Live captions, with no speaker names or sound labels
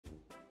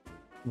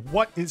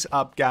What is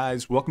up,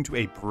 guys? Welcome to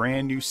a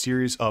brand new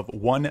series of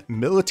One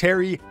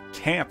Military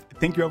Camp.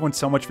 Thank you everyone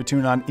so much for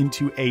tuning on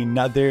into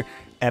another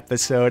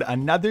episode,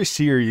 another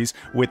series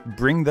with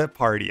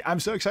Bringtheparty. I'm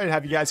so excited to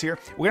have you guys here.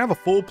 We're gonna have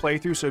a full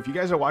playthrough, so if you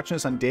guys are watching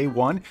this on day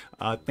one,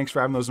 thanks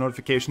for having those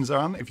notifications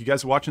on. If you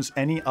guys are watching this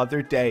any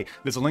other day,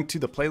 there's a link to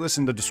the playlist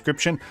in the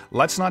description.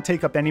 Let's not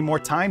take up any more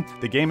time.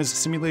 The game is a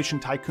simulation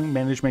tycoon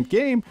management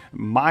game.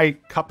 My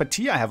cup of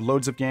tea. I have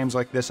loads of games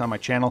like this on my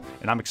channel,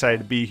 and I'm excited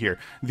to be here.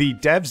 The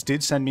devs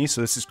did send me,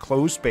 so this is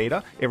closed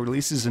beta. It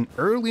releases in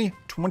early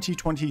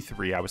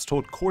 2023. I was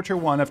told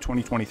Q1 of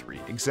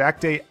 2023.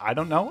 Exact date, I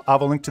don't know. I'll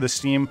have a link to the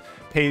Steam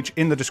page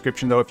in the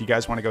description, though, if you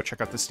guys want to go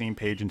check out the Steam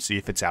page and see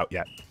if it's out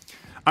yet.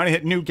 I'm gonna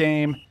hit new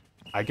game.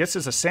 I guess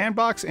it's a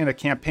sandbox and a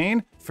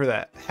campaign. For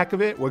the heck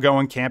of it, we're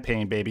going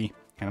campaign, baby.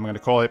 And I'm gonna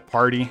call it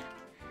party.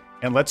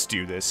 And let's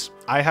do this.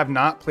 I have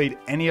not played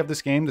any of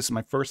this game. This is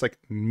my first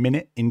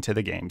minute into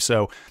the game.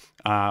 So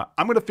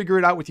I'm gonna figure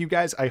it out with you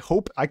guys. I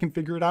hope I can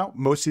figure it out.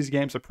 Most of these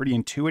games are pretty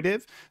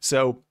intuitive.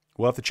 So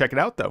we'll have to check it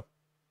out, though.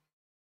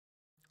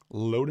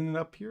 Loading it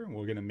up here, and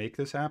we're gonna make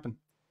this happen.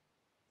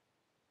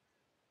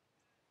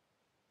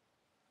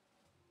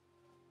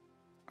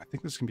 I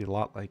think this is gonna be a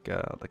lot like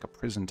a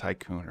prison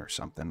tycoon or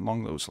something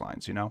along those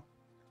lines, you know?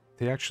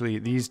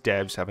 These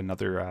devs have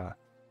another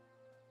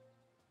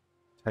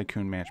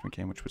tycoon management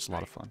game, which was a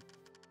lot of fun.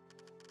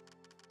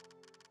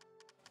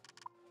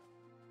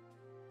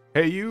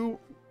 Hey, you,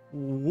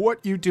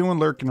 what you doing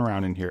lurking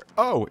around in here?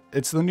 Oh,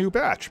 it's the new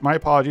batch. My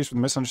apologies for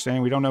the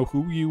misunderstanding. We don't know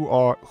who you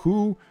are,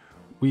 who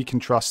we can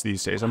trust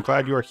these days. I'm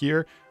glad you are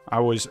here. I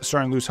was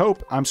starting to lose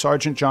hope. I'm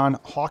Sergeant John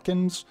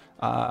Hawkins.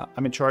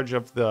 I'm in charge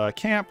of the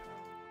camp.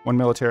 One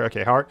military.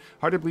 Okay, hard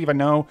to believe, I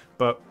know,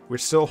 but we're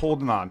still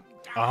holding on.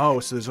 Oh,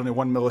 so there's only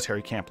one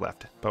military camp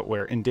left, but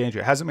we're in danger.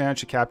 It hasn't managed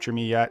to capture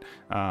me yet.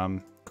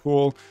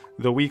 Cool.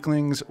 The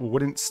weaklings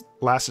wouldn't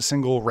last a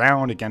single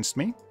round against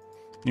me.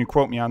 You can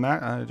quote me on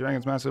that.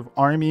 Dragon's massive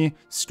army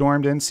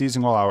stormed in,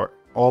 seizing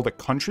all the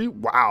country.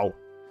 Wow.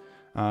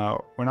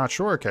 We're not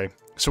sure. Okay,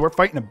 so we're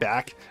fighting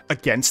back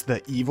against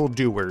the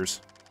evildoers.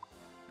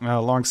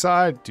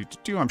 Alongside,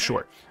 I'm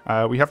sure.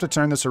 We have to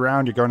turn this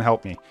around. You're going to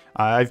help me.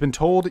 I've been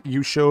told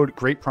you showed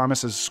great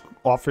promise as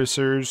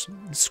officers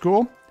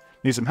school.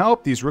 Need some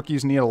help? These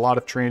rookies need a lot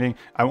of training.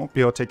 I won't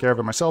be able to take care of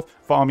it myself.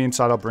 Follow me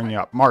inside. I'll bring you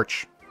up.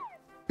 March.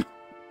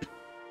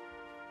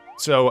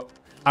 So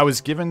I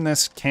was given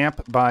this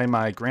camp by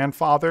my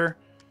grandfather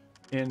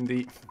in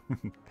the...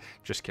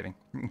 Just kidding.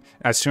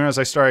 As soon as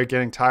I started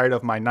getting tired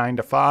of my 9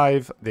 to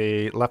 5,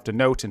 they left a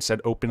note and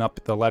said, open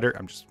up the letter.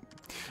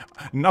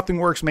 Nothing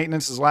works.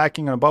 Maintenance is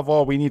lacking. And above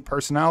all, we need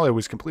personnel. It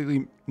was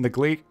completely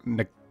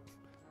neglected.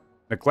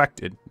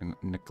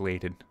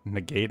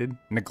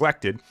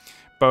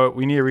 But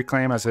we need to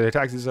reclaim as a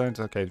tax design.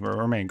 Okay,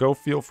 remain. Go,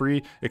 feel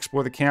free.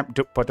 Explore the camp,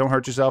 but don't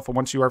hurt yourself. And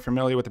once you are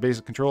familiar with the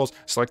basic controls,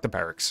 select the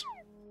barracks.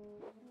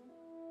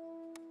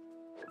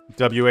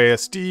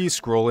 WASD,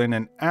 scroll in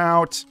and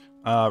out.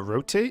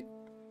 Rotate.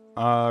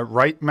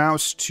 Right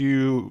mouse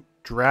to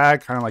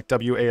drag, kind of like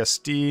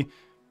WASD.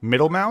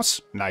 Middle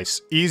mouse,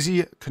 nice.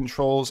 Easy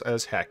controls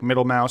as heck.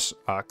 Middle mouse,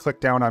 click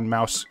down on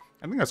mouse,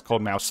 I think that's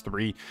called mouse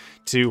 3,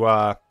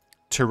 to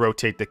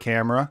rotate the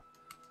camera.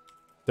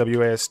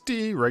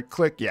 WASD, right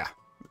click, yeah.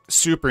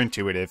 Super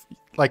intuitive,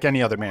 like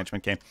any other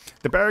management game.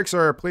 The barracks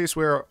are a place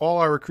where all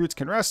our recruits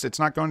can rest. It's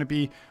not going to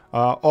be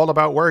all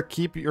about work.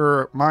 Keep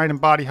your mind and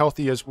body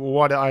healthy is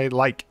what I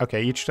like.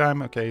 Okay, each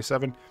time, okay,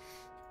 7.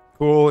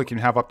 Cool, it can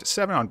have up to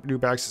 7 on new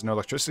barracks. There's no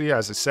electricity.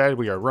 As I said,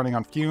 we are running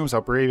on fumes.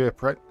 I'll brave it.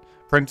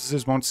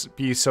 Apprentices won't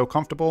be so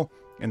comfortable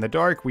in the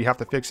dark. We have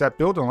to fix that.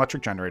 Build an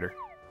electric generator.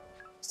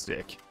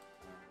 Sick.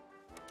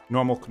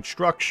 Normal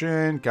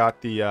construction.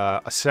 Got the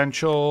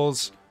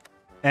essentials.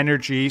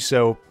 Energy.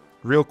 So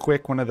real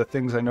quick, one of the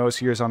things I notice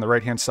here is on the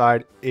right hand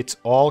side. It's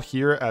all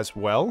here as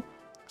well.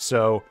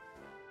 So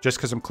just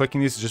because I'm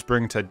clicking these, just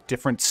bring it to a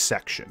different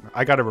section.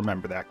 I got to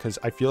remember that because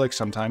I feel like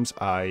sometimes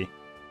I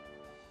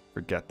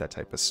forget that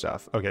type of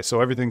stuff. Okay,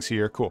 so everything's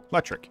here. Cool.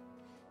 Electric.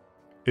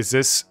 Is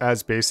this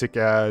as basic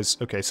as...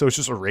 Okay, so it's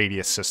just a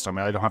radius system.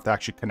 I don't have to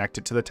actually connect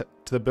it to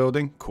the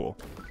building. Cool.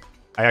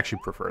 I actually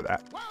prefer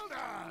that. Well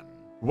done.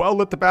 Well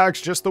lit the bags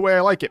just the way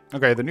I like it.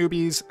 Okay, the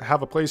newbies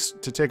have a place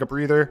to take a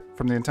breather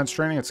from the intense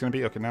training. It's going to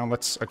be... Okay, now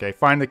let's... Okay,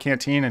 find the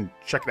canteen and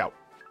check it out.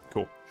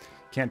 Cool.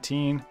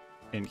 Canteen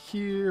in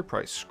here.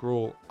 Probably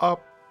scroll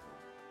up.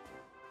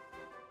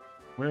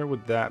 Where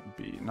would that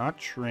be? Not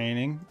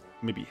training.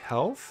 Maybe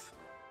health?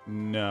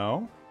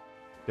 No.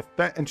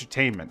 Defense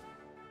entertainment.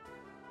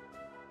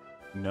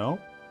 No.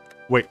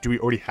 Wait, do we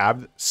already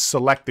have...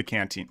 Select the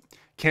canteen.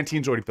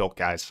 Canteen's already built,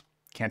 guys.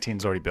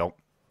 Canteen's already built.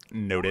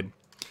 Noted.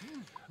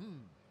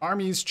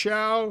 Armies,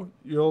 chow.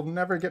 You'll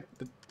never get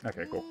the...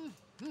 Okay, cool.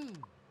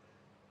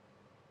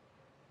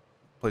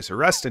 Place to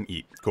rest and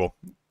eat. Cool.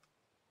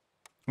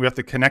 We have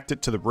to connect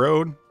it to the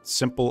road.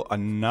 Simple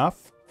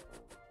enough.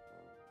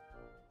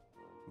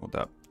 Hold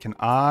up. Can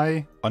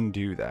I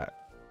undo that?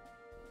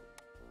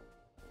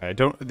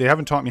 They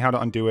haven't taught me how to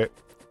undo it,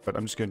 but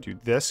I'm just going to do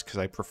this because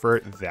I prefer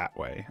it that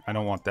way. I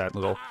don't want that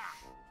little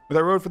With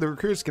our road for the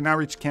recruits can now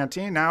reach the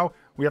canteen. Now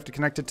we have to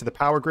connect it to the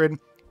power grid.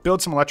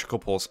 Build some electrical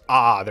poles.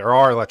 Ah, there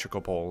are electrical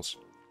poles.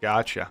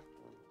 Gotcha.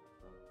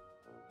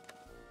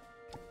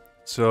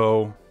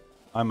 So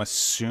I'm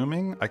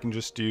assuming I can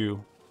just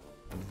do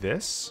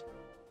this.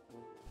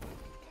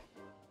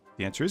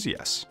 The answer is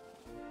yes.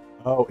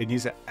 Oh, it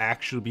needs to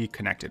actually be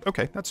connected.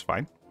 Okay, that's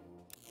fine.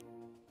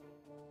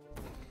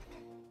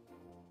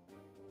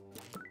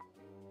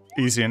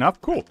 Easy enough.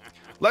 Cool.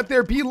 Let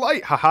there be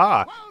light.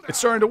 Haha. It's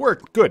starting to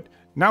work. Good.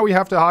 Now we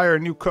have to hire a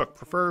new cook,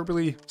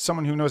 preferably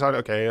someone who knows how to...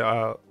 Okay,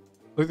 look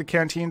at the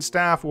canteen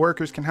staff.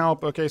 Workers can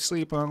help. Okay,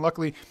 sleep.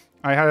 Luckily,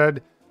 I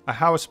had a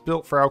house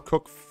built for our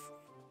cook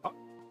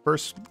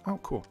first. Oh,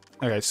 cool.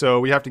 Okay, so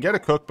we have to get a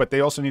cook, but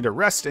they also need to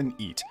rest and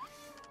eat.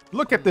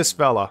 Look at this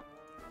fella.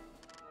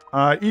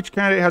 Each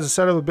candidate has a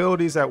set of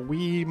abilities that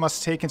we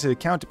must take into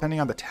account depending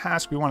on the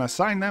task we want to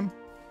assign them.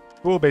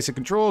 Cool. Basic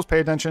controls.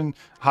 Pay attention.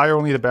 Hire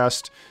only the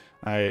best.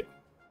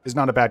 Is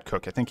not a bad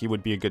cook. I think he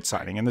would be a good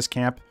signing. In this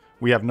camp,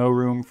 we have no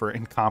room for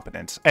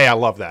incompetence. Hey, I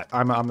love that.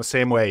 I'm the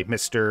same way,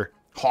 Mr.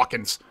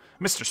 Hawkins.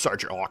 Mr.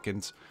 Sergeant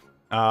Hawkins.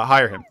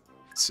 Hire him.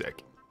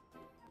 Sick.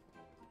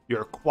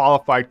 You're a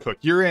qualified cook.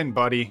 You're in,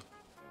 buddy.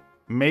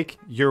 Make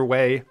your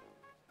way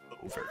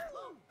over.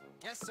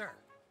 Yes, sir.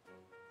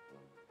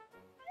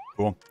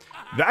 Cool.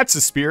 That's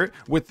the spirit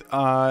with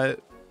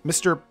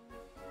Mr.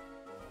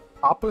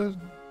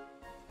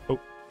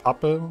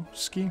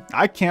 Popowski?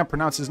 I can't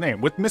pronounce his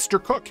name. With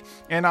Mr. Cook.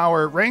 In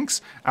our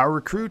ranks, our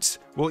recruits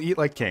will eat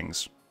like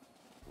kings.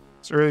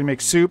 It's early to make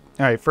soup.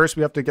 Alright, first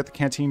we have to get the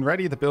canteen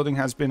ready. The building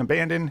has been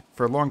abandoned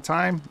for a long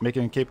time,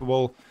 making it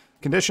capable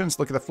conditions.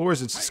 Look at the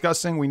floors. It's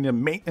disgusting. We need a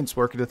maintenance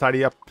worker to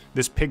tidy up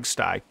this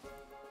pigsty.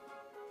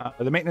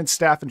 The maintenance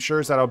staff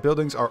ensures that our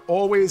buildings are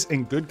always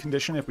in good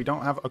condition. If we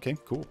don't have... Okay,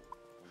 cool.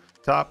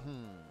 Top.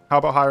 How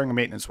about hiring a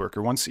maintenance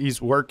worker? Once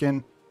he's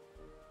working...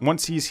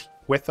 Once he's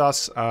with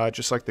us,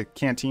 just like the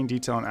canteen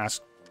detail, and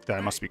ask that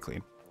it must be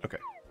clean. Okay.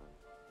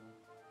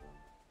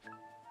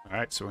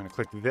 Alright, so we're going to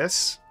click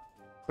this.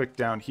 Click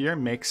down here.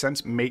 Makes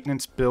sense.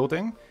 Maintenance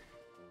building.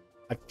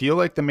 I feel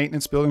like the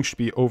maintenance building should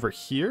be over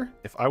here.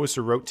 If I was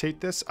to rotate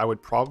this, I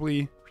would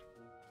probably...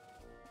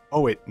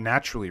 Oh, it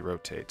naturally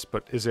rotates.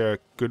 But is there a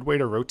good way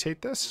to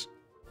rotate this?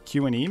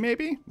 Q and E,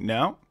 maybe?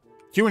 No.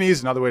 Q and E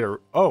is another way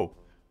to... Oh.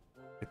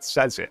 It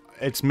says it.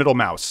 It's middle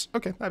mouse.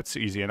 Okay, that's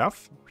easy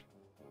enough.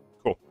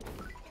 Cool.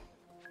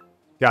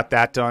 Got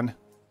that done.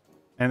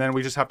 And then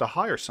we just have to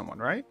hire someone,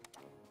 right?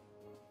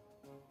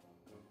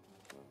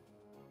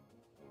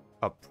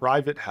 A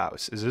private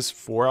house. Is this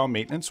for our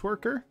maintenance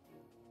worker?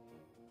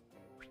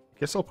 I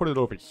guess I'll put it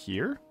over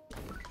here.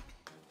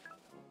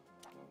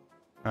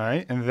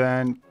 Alright, and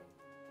then...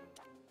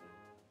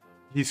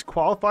 He's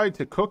qualified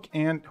to cook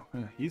and...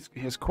 He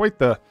has quite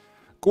the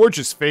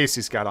gorgeous face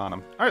he's got on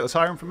him. Alright, let's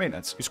hire him for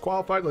maintenance. He's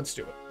qualified, let's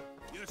do it.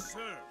 Yes,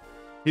 sir.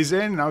 He's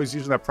in, now he's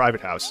using that private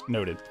house.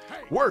 Noted.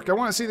 Work, I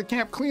want to see the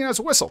camp clean as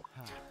a whistle.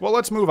 Well,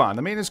 let's move on.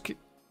 The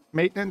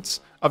maintenance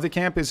of the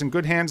camp is in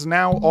good hands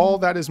now. All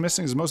that is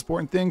missing is the most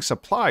important thing,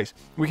 supplies.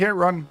 We can't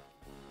run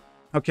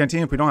a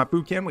canteen if we don't have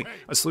food, can we?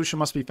 A solution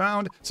must be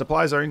found.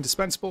 Supplies are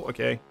indispensable.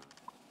 Okay.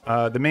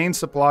 The main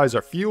supplies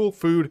are fuel,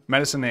 food,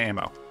 medicine, and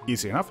ammo.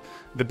 Easy enough.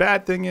 The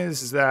bad thing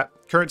is that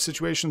current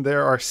situation,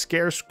 there are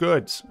scarce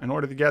goods. In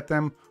order to get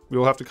them, we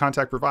will have to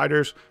contact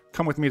providers.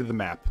 Come with me to the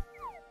map.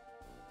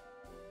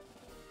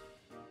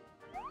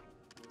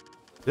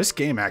 This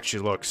game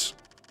actually looks...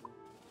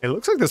 It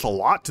looks like there's a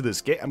lot to this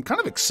game. I'm kind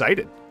of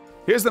excited.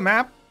 Here's the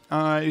map.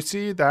 You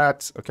see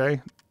that...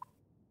 Okay.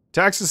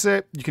 To access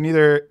it, you can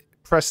either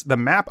press the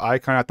map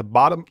icon at the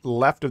bottom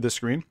left of the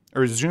screen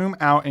or zoom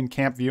out in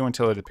camp view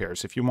until it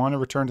appears. If you want to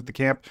return to the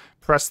camp,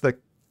 press the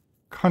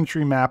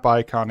country map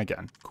icon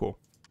again. Cool.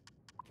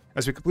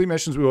 As we complete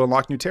missions, we will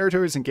unlock new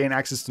territories and gain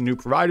access to new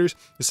providers.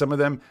 Some of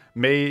them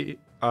may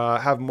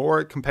have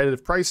more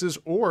competitive prices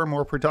or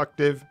more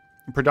productive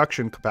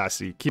production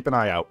capacity. Keep an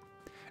eye out.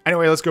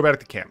 Anyway, let's go back to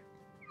the camp.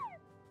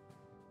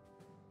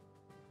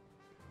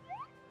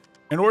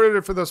 In order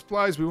for those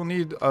supplies, we will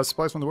need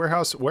supplies from the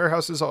warehouse.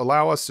 Warehouses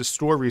allow us to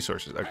store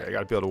resources. Okay, I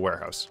gotta build a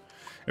warehouse.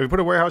 If we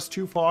put a warehouse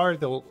too far,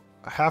 they'll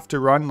have to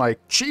run like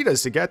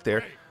cheetahs to get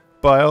there.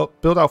 But I'll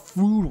build a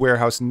food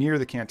warehouse near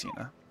the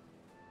cantina.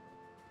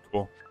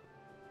 Cool.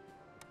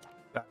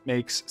 That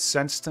makes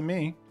sense to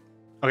me.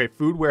 Okay,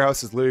 food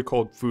warehouse is literally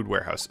called food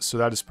warehouse, so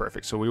that is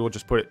perfect. So we will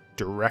just put it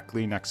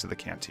directly next to the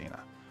cantina.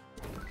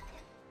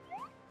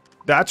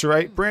 That's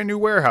right, brand new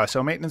warehouse.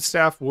 Our maintenance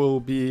staff will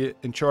be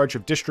in charge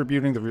of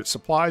distributing the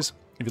supplies.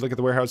 If you look at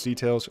the warehouse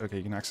details, okay,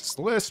 you can access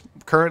the list.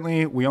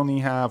 Currently, we only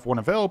have one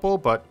available,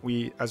 but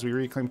as we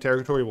reclaim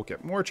territory, we'll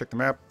get more. Check the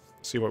map,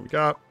 see what we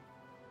got.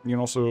 You can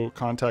also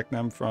contact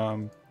them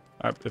from,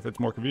 if it's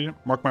more convenient.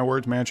 Mark my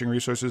words, managing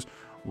resources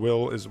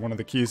is one of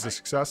the keys to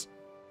success.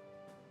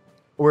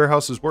 A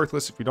warehouse is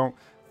worthless if we don't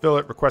fill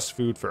it. Request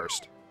food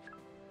first.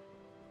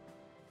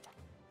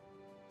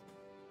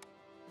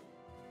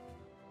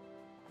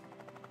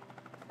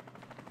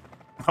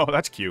 Oh,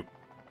 that's cute.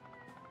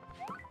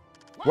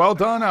 Well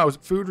done. Our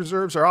food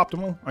reserves are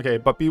optimal. Okay,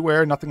 but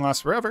beware, nothing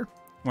lasts forever.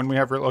 when we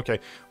have... Okay,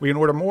 we can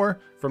order more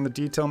from the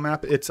detail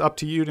map. It's up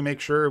to you to make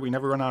sure we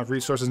never run out of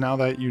resources now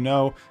that you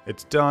know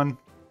it's done.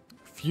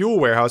 Fuel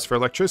warehouse for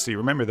electricity.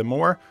 Remember, the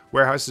more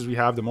warehouses we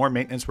have, the more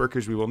maintenance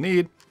workers we will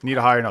need. Need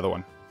to hire another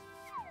one.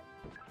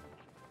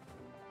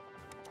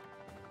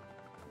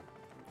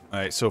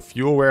 Alright, so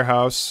fuel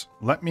warehouse.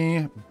 Let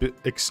me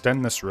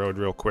extend this road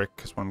real quick,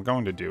 because what I'm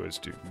going to do is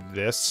do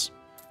this.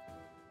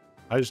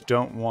 I just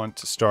don't want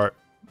to start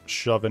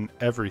shoving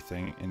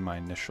everything in my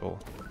initial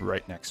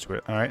right next to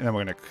it. Alright, and then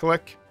we're going to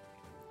click.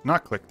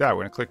 Not click that.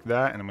 We're going to click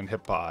that, and I'm going to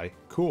hit buy.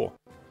 Cool.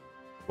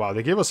 Wow,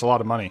 they gave us a lot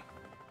of money.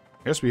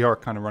 I guess we are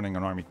kind of running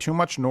an army. Too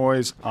much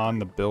noise on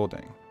the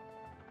building.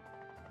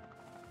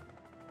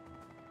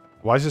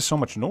 Why is there so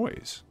much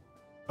noise?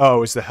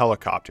 Oh, it's the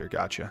helicopter.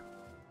 Gotcha.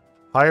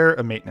 Hire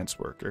a maintenance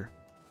worker.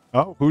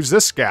 Oh, who's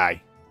this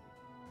guy?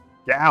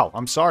 Gal.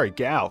 I'm sorry,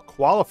 Gal.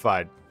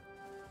 Qualified.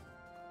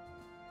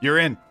 You're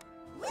in.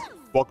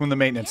 Welcome to the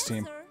maintenance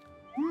team.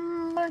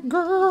 My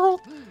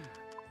girl.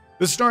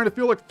 This is starting to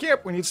feel like a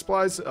camp. We need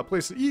supplies, a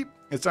place to eat.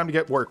 It's time to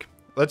get work.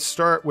 Let's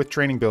start with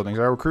training buildings.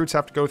 Our recruits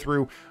have to go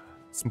through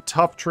some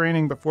tough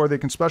training before they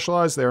can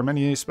specialize. There are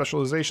many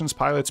specializations,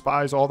 pilots,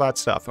 spies, all that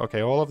stuff.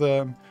 Okay, all of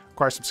them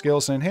require some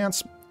skills to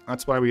enhance.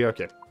 That's why we...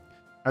 Okay.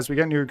 As we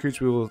get new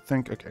recruits, we will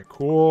think, okay,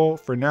 cool.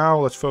 For now,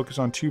 let's focus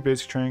on 2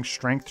 basic training,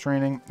 strength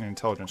training and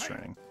intelligence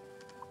training.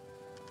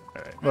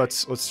 All right,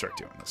 let's start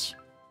doing this.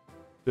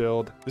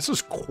 Build. This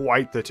is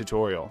quite the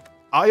tutorial.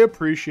 I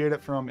appreciate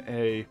it from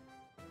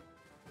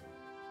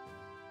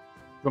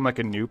like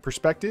a new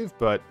perspective,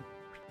 but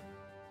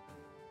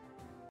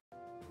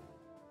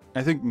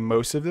I think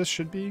most of this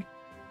should be,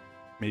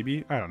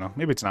 maybe, I don't know.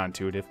 Maybe it's not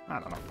intuitive. I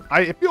don't know.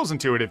 It feels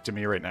intuitive to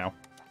me right now.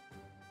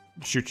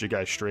 Shoot you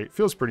guys straight.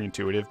 Feels pretty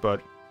intuitive,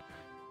 but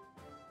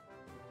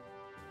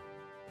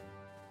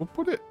we'll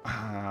put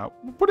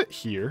it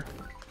here,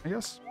 I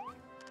guess.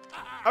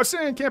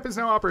 Outstanding camp is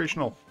now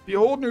operational.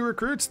 Behold, new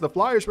recruits. The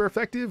flyers were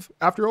effective.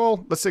 After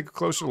all, let's take a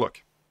closer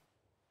look.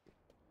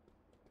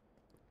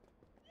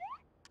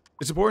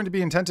 It's important to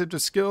be attentive to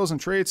skills and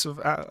traits of,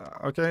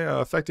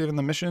 effective in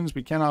the missions.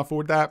 We cannot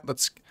afford that.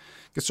 Let's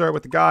get started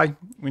with the guy.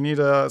 We need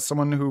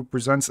someone who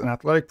presents an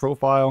athletic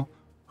profile,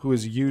 who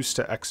is used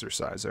to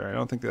exercise. I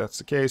don't think that's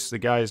the case. The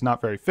guy is not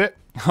very fit.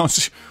 Oh,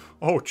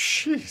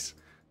 jeez.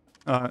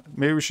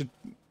 Maybe we should...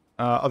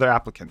 other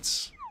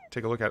applicants.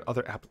 Take a look at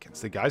other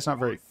applicants. The guy's not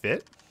very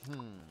fit?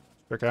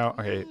 Check out...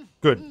 Okay,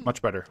 good.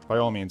 Much better. By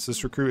all means.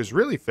 This recruit is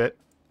really fit.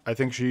 I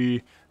think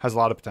she has a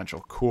lot of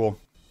potential. Cool.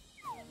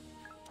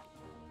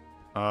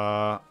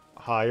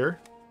 Hire.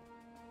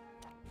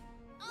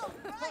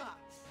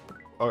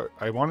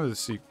 I wanted to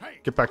see...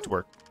 Get back to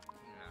work.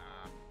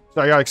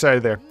 So I got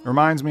excited there.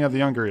 Reminds me of the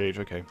younger age.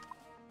 Okay.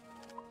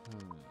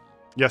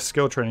 Yes,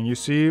 skill training. You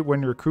see,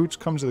 when recruits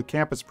come to the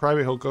camp, it's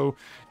private. He'll go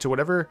to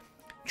whatever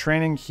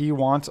training he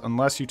wants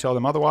unless you tell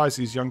them otherwise.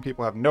 These young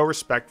people have no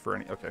respect for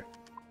any... Okay.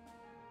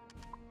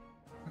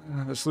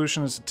 The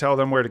solution is to tell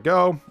them where to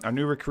go. A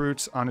new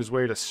recruit's on his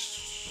way to...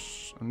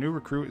 A new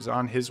recruit is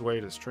on his way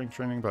to strength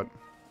training, but...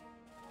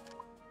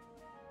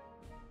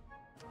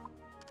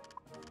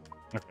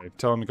 Okay,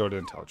 tell him to go to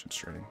intelligence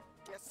training.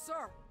 Yes,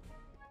 sir.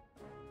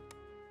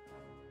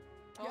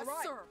 Yes,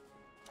 sir.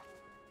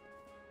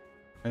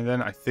 And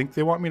then I think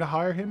they want me to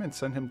hire him and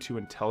send him to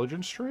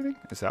intelligence training?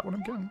 Is that what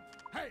I'm getting?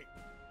 Hey.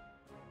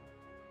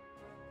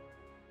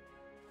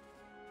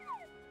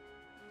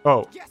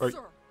 Oh. Yes, sir.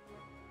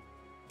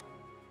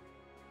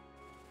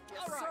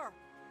 Yes, sir.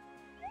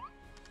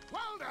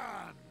 Well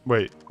done.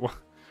 Wait. What?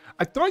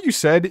 I thought you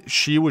said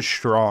she was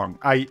strong.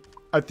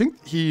 I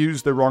think he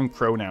used the wrong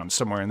pronoun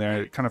somewhere in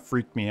there. It kind of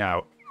freaked me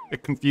out.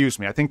 It confused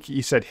me. I think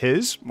he said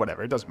his.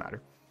 Whatever. It doesn't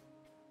matter.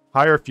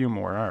 Hire a few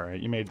more. All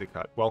right. You made the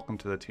cut. Welcome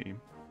to the team.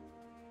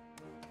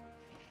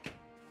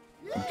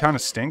 You kind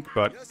of stink,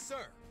 but Yes,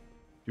 sir.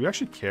 do you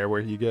actually care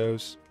where he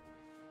goes?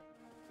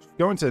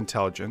 Go into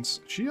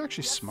intelligence. Is she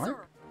actually Yes, smart?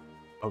 sir.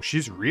 Oh,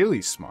 she's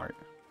really smart.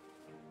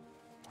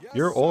 Yes,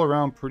 You're sir. all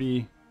around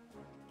pretty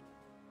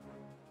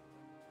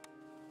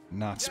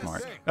not Yes,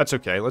 smart. sir. That's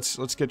okay.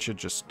 Let's get you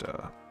just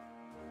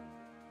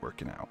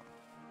working out.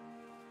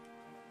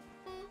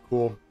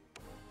 Cool.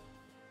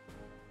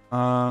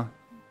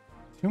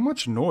 Too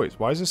much noise.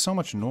 Why is there so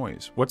much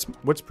noise?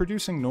 What's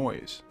producing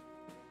noise?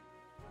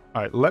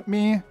 All right, let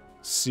me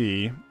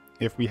see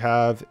if we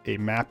have a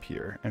map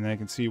here, and then I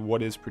can see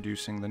what is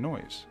producing the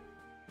noise.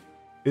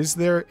 Is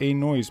there a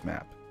noise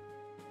map?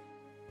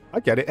 I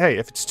get it. Hey,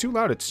 if it's too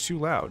loud, it's too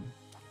loud.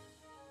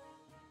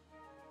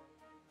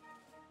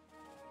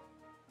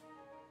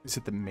 Is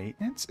it the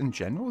maintenance in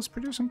general is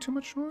producing too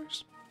much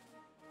noise?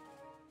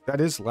 That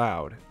is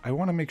loud. I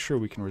want to make sure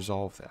we can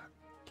resolve that.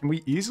 Can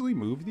we easily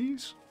move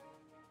these?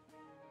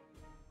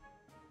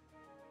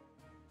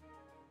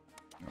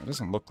 No, it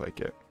doesn't look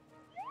like it.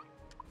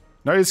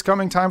 Night is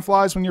coming. Time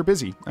flies when you're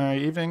busy.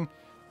 Evening,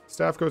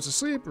 staff goes to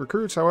sleep.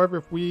 Recruits, however,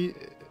 if we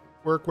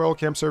work well,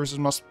 camp services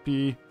must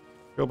be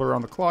available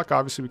around the clock.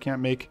 Obviously, we can't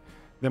make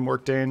them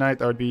work day and night.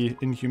 That would be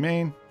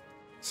inhumane.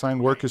 Assign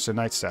workers to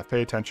night staff.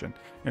 Pay attention.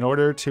 In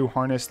order to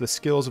harness the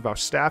skills of our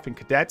staff and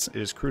cadets, it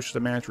is crucial to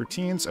manage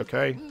routines.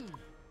 Okay.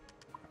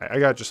 I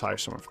gotta just hire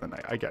someone for the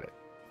night. I get it.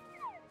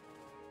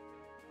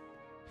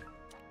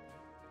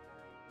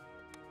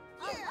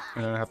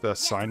 And then I have to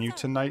assign you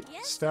to night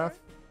staff.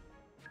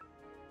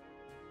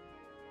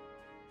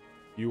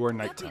 You are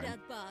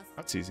nighttime.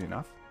 That's easy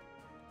enough.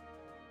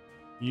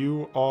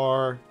 You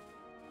are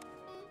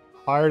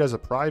hired as a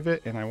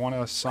private, and I want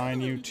to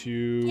assign you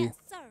to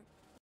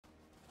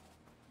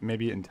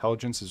maybe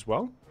intelligence as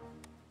well.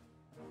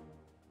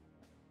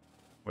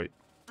 Wait.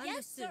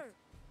 Yes, sir.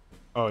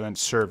 Oh, and then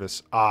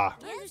service. Ah,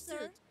 Yes,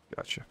 sir.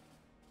 gotcha.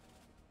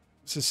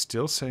 This is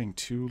still saying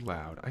too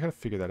loud. I gotta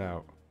figure that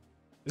out.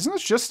 Isn't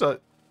this just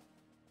a...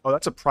 Oh,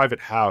 that's a private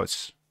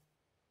house.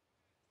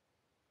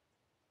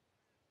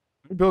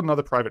 Let me build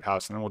another private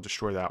house, and then we'll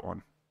destroy that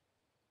one.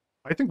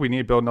 I think we need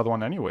to build another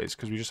one anyways,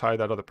 because we just hired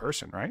that other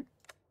person, right?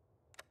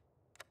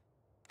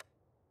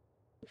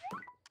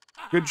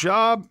 Good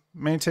job.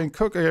 Maintain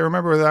cook. Okay,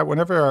 remember that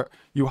whenever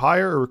you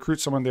hire or recruit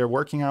someone, their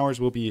working hours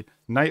will be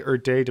night or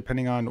day,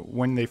 depending on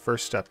when they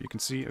first step. You can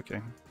see?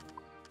 Okay.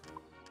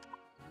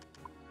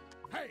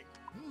 Hey.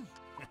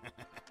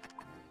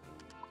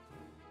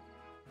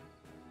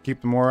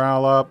 Keep the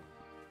morale up.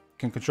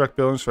 Can construct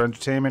buildings for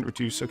entertainment.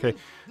 Reduce. Okay.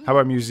 How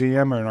about a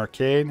museum or an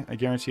arcade? I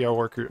guarantee our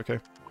worker. Okay.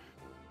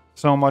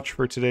 So much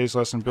for today's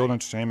lesson. Build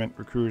entertainment.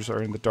 Recruiters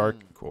are in the dark.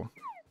 Cool.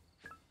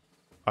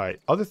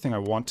 Alright. Other thing I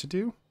want to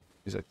do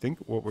is I think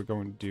what we're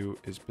going to do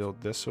is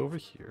build this over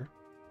here.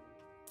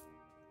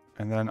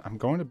 And then I'm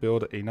going to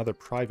build another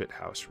private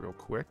house real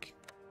quick.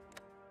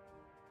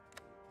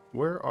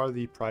 Where are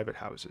the private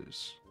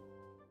houses?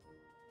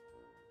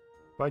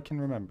 If I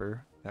can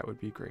remember, that would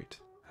be great.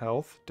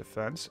 Health,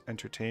 defense,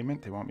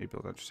 entertainment. They want me to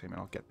build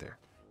entertainment. I'll get there.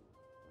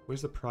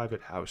 Where's the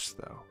private house,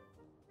 though?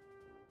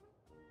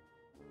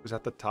 Was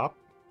that the top?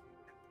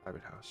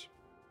 Private house.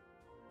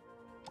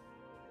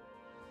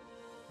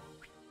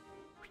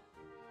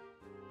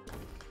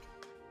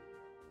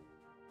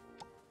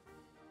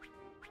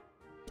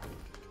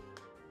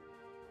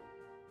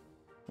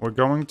 We're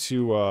going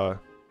to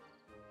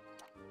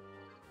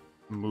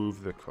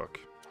move the cook.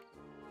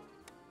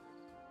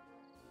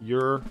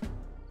 Yep,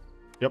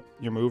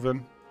 you're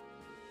moving.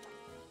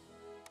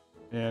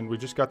 And we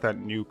just got that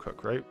new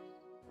cook, right?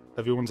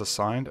 Everyone's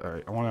assigned?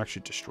 Alright, I want to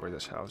actually destroy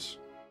this house.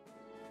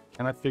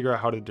 Can I figure out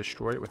how to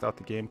destroy it without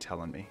the game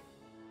telling me?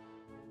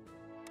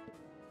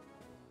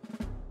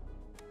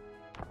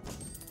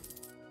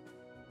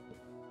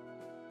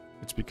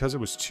 It's because it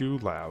was too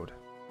loud.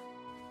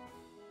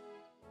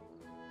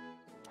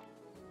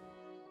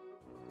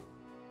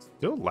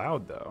 Still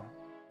loud, though.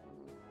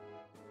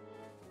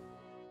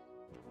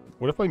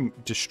 What if I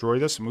destroy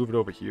this and move it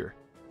over here?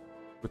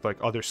 With, like,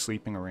 other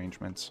sleeping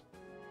arrangements.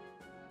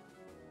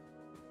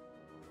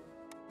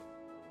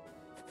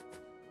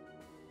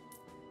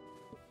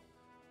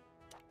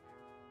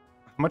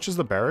 How much is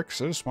the barracks?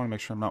 I just want to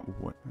make sure I'm not...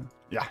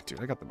 Yeah,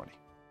 dude, I got the money.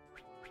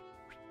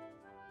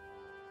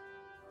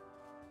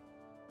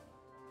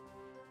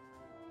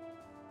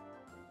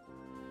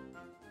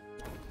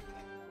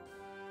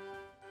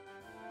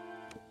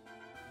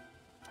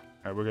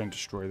 Alright, we're going to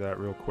destroy that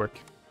real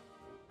quick.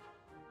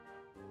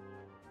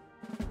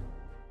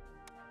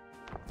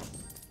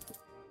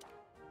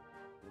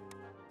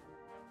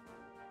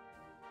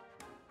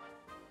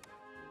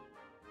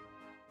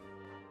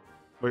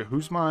 Wait,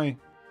 who's my...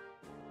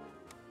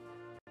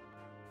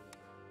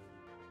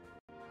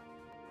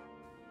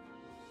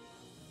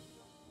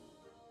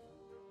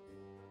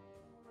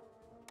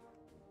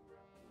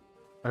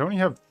 I only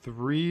have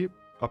 3...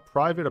 A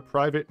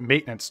private,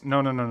 maintenance.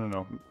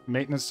 No.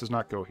 Maintenance does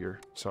not go here.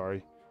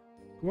 Sorry.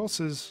 Who else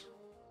is...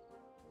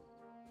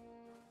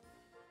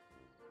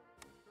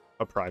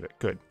 A private.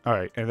 Good.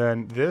 Alright, and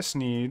then this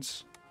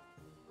needs...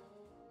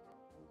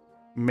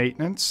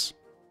 Maintenance.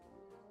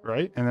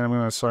 Right? And then I'm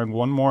going to assign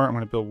one more. I'm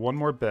going to build one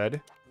more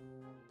bed.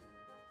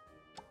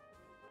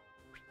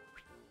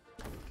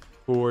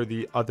 For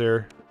the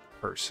other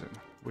person.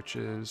 Which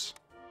is...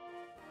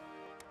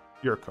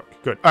 Your cook.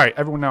 Good. Alright,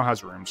 everyone now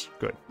has rooms.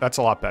 Good. That's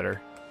a lot better.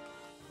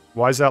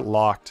 Why is that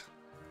locked?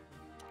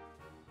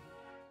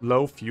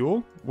 Low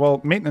fuel? Well,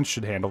 maintenance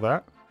should handle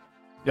that.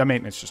 Yeah,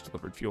 maintenance just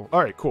delivered fuel.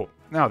 Alright, cool.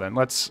 Now then,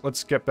 let's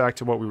get back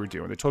to what we were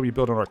doing. They told me to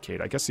build an arcade.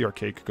 I guess the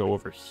arcade could go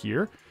over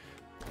here.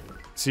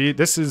 See,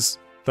 this is...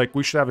 Like,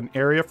 we should have an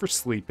area for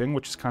sleeping,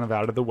 which is kind of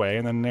out of the way,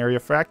 and then an area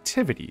for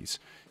activities.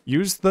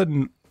 Use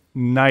the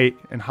night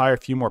and hire a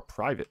few more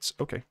privates.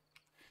 Okay.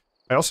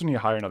 I also need to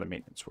hire another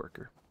maintenance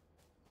worker.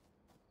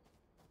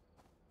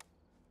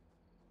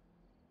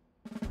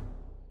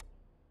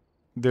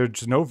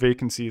 There's no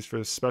vacancies for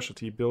this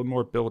specialty. Build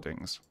more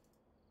buildings.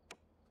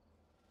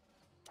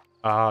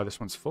 Ah, this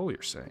one's full,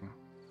 you're saying.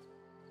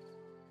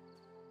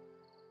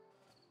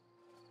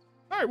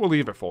 Alright, we'll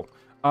leave it full.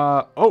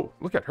 Oh,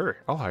 look at her.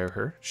 I'll hire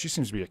her. She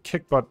seems to be a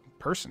kick-butt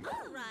person.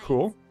 Right.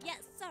 Cool.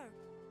 Yes, sir.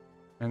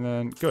 And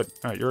then, good.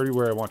 Alright, you're already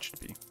where I want you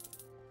to be.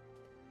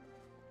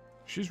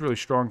 She's really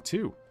strong,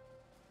 too.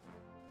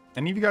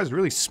 Any of you guys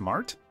really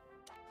smart?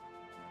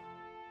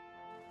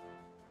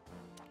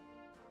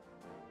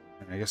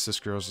 I guess this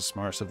girl's the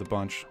smartest of the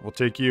bunch. We'll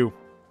take you.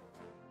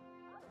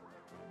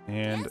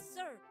 And Yes,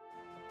 sir.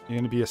 you're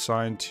going to be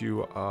assigned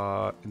to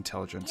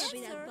intelligence.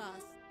 Copy that,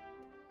 boss.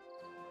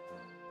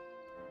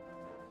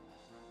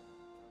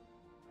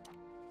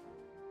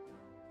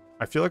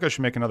 I feel like I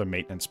should make another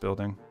maintenance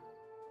building.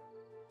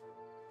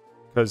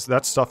 Because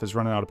that stuff is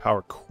running out of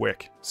power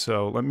quick.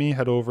 So let me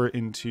head over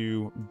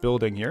into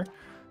building here.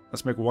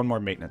 Let's make one more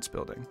maintenance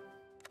building.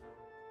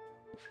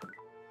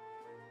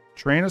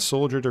 Train a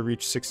soldier to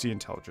reach 60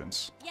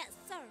 intelligence. Yes,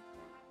 sir.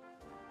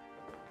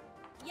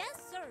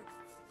 Yes, sir.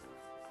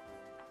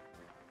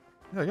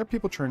 Yeah, I got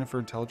people training for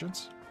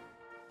intelligence.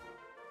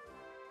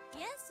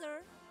 Yes, sir.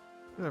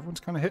 Yeah, everyone's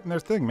kind of hitting their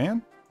thing,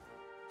 man.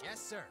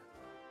 Yes, sir.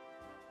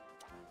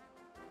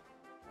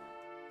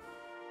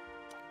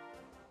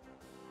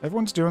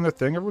 Everyone's doing their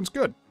thing. Everyone's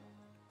good.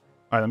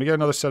 All right, let me get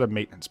another set of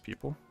maintenance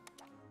people.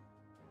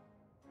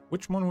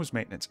 Which one was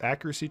maintenance?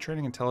 Accuracy,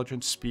 training,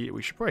 intelligence, speed.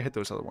 We should probably hit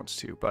those other ones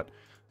too, but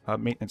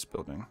maintenance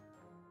building.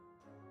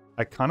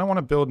 I kind of want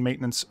to build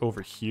maintenance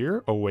over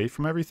here, away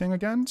from everything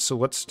again. So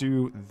let's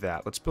do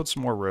that. Let's build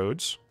some more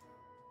roads.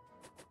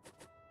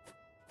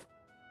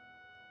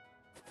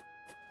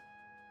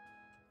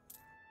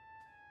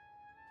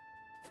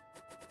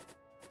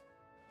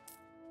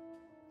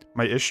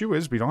 My issue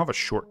is we don't have a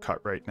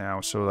shortcut right now,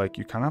 so like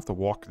you kind of have to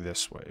walk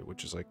this way,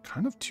 which is like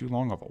kind of too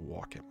long of a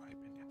walk in my opinion.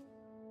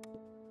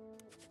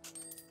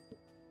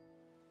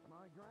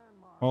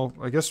 Well,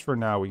 I guess for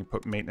now we can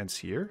put maintenance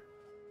here.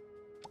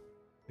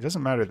 It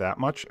doesn't matter that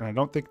much, and I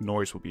don't think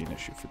noise will be an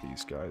issue for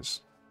these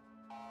guys.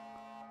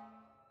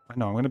 I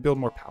know, I'm going to build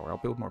more power. I'll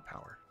build more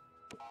power.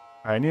 All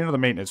right, I need another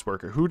maintenance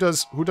worker. Who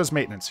does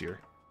maintenance here?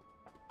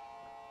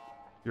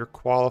 You're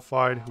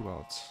qualified. Who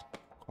else?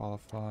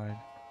 Qualified.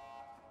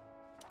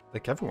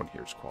 Like, everyone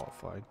here is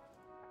qualified.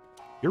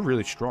 You're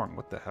really strong.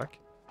 What the heck?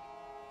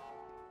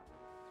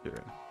 You're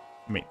in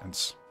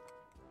maintenance.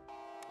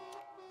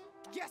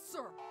 Yes,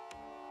 sir.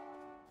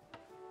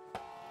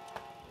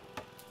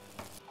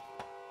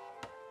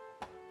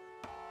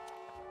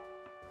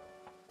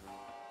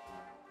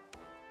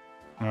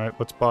 Alright,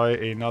 let's buy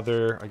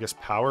another, I guess,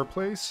 power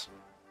place.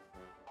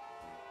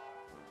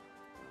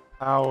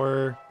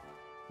 Power.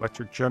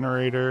 Electric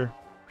generator.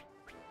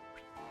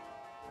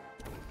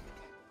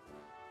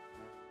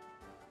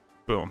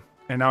 Boom.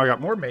 And now I got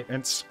more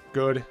maintenance.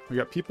 Good. We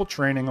got people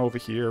training over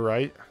here,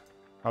 right?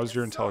 How's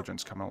your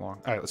intelligence coming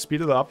along? All right, let's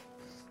speed it up.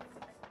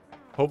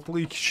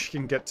 Hopefully she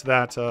can get to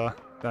that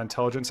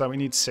intelligence that we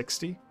need,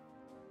 60.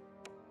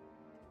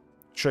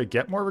 Should I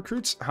get more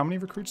recruits? How many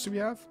recruits do we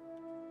have?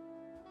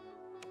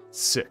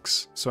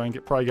 6. So I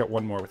can probably get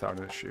one more without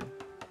an issue.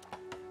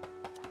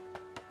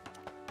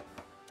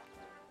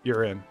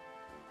 You're in.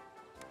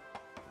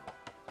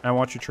 I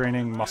want you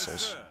training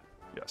muscles.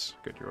 Yes,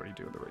 good. You're already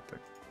doing the right thing.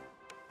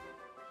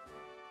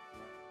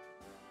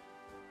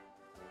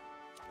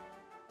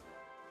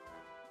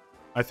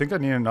 I think I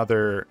need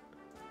another,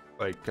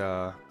 like,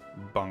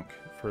 bunk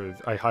for...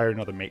 I hired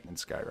another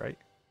maintenance guy, right?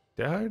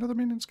 Did I hire another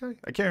maintenance guy?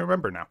 I can't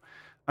remember now.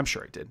 I'm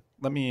sure I did.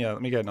 Let me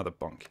get another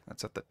bunk.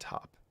 That's at the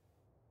top.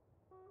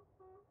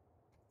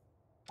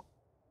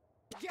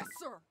 Yes,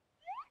 sir.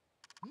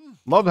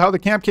 Love how the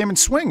camp came in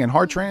swing and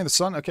hard training the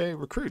sun. Okay,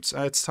 recruits.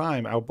 It's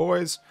time. Our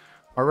boys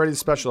are ready to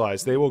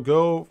specialize. They will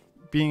go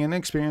being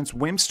inexperienced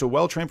wimps to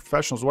well-trained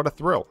professionals. What a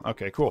thrill.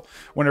 Okay, cool.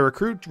 When a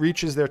recruit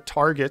reaches their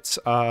targets,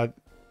 there'll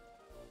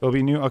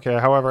be new... Okay,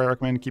 however, I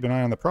recommend keep an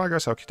eye on the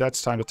progress. Okay,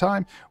 that's time to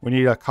time. We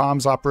need a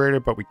comms operator,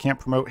 but we can't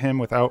promote him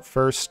without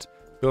first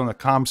building a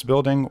comms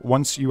building.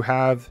 Once you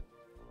have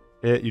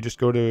it, you just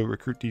go to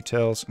recruit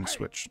details and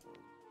switch.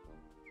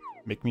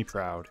 Make me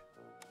proud.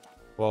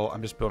 Well,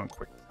 I'm just building a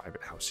quick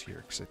private house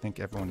here because I think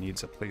everyone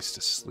needs a place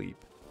to sleep.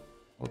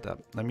 Hold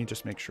up. Let me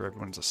just make sure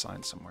everyone's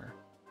assigned somewhere.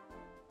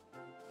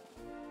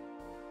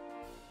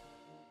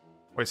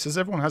 Wait, it says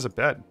everyone has a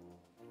bed.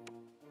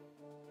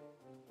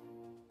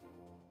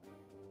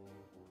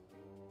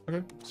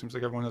 Okay, seems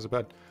like everyone has a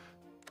bed.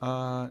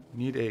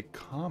 Need a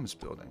comms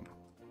building.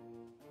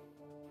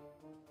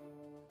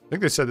 I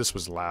think they said this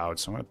was loud,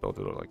 so I'm gonna build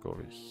it like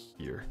over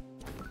here.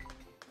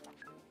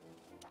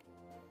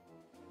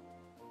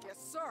 Yes,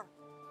 sir.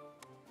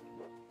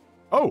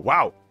 Oh,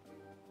 wow!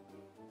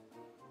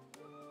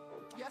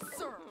 Yes,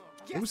 sir.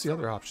 Yes, What was the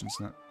other options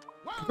in that?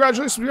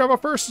 Congratulations, we have our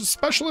first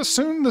specialist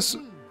soon. This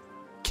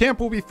camp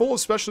will be full of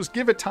specialists.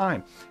 Give it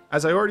time.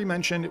 As I already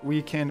mentioned,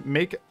 we can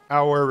make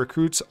our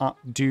recruits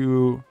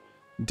do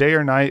day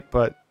or night,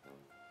 but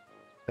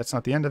that's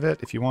not the end of it.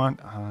 If you want,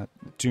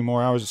 do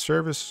more hours of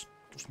service,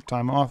 some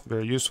time off,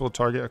 very useful.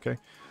 Target, okay.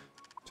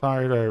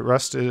 Tired,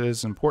 rest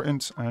is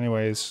important.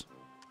 Anyways,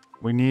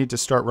 we need to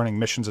start running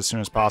missions as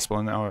soon as possible.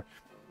 And our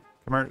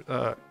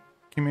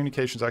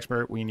communications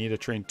expert, we need to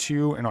train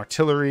 2 in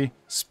artillery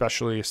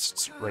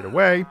specialists right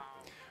away.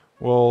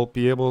 We'll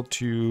be able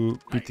to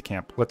beat the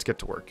camp. Let's get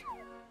to work.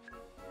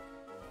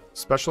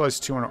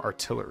 Specialized 2 in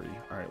artillery.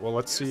 All right, well,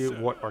 let's see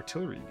what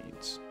artillery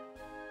needs.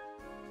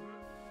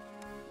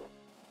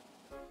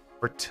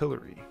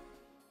 Artillery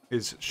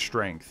is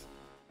strength.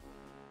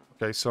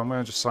 Okay, so I'm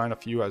gonna just sign a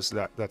few as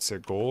that's their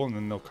goal, and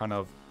then they'll kind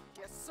of,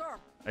 Yes, sir.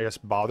 I guess,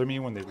 bother me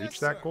when they Yes, reach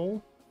that sir.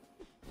 goal.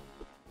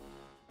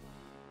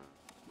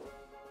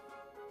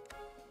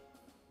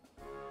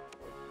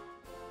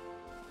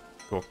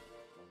 Cool.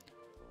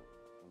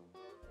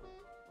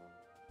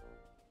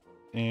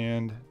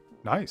 And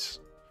nice.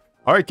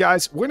 All right,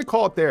 guys, we're going to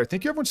call it there.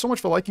 Thank you everyone so much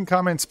for liking,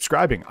 commenting, and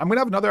subscribing. I'm going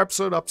to have another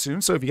episode up soon,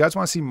 so if you guys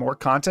want to see more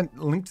content,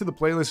 link to the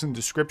playlist in the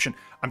description.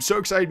 I'm so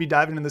excited to be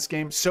diving into this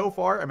game. So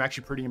far, I'm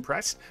actually pretty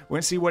impressed. We're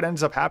going to see what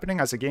ends up happening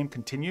as the game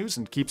continues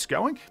and keeps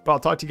going, but I'll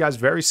talk to you guys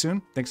very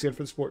soon. Thanks again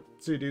for the support.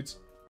 See you, dudes.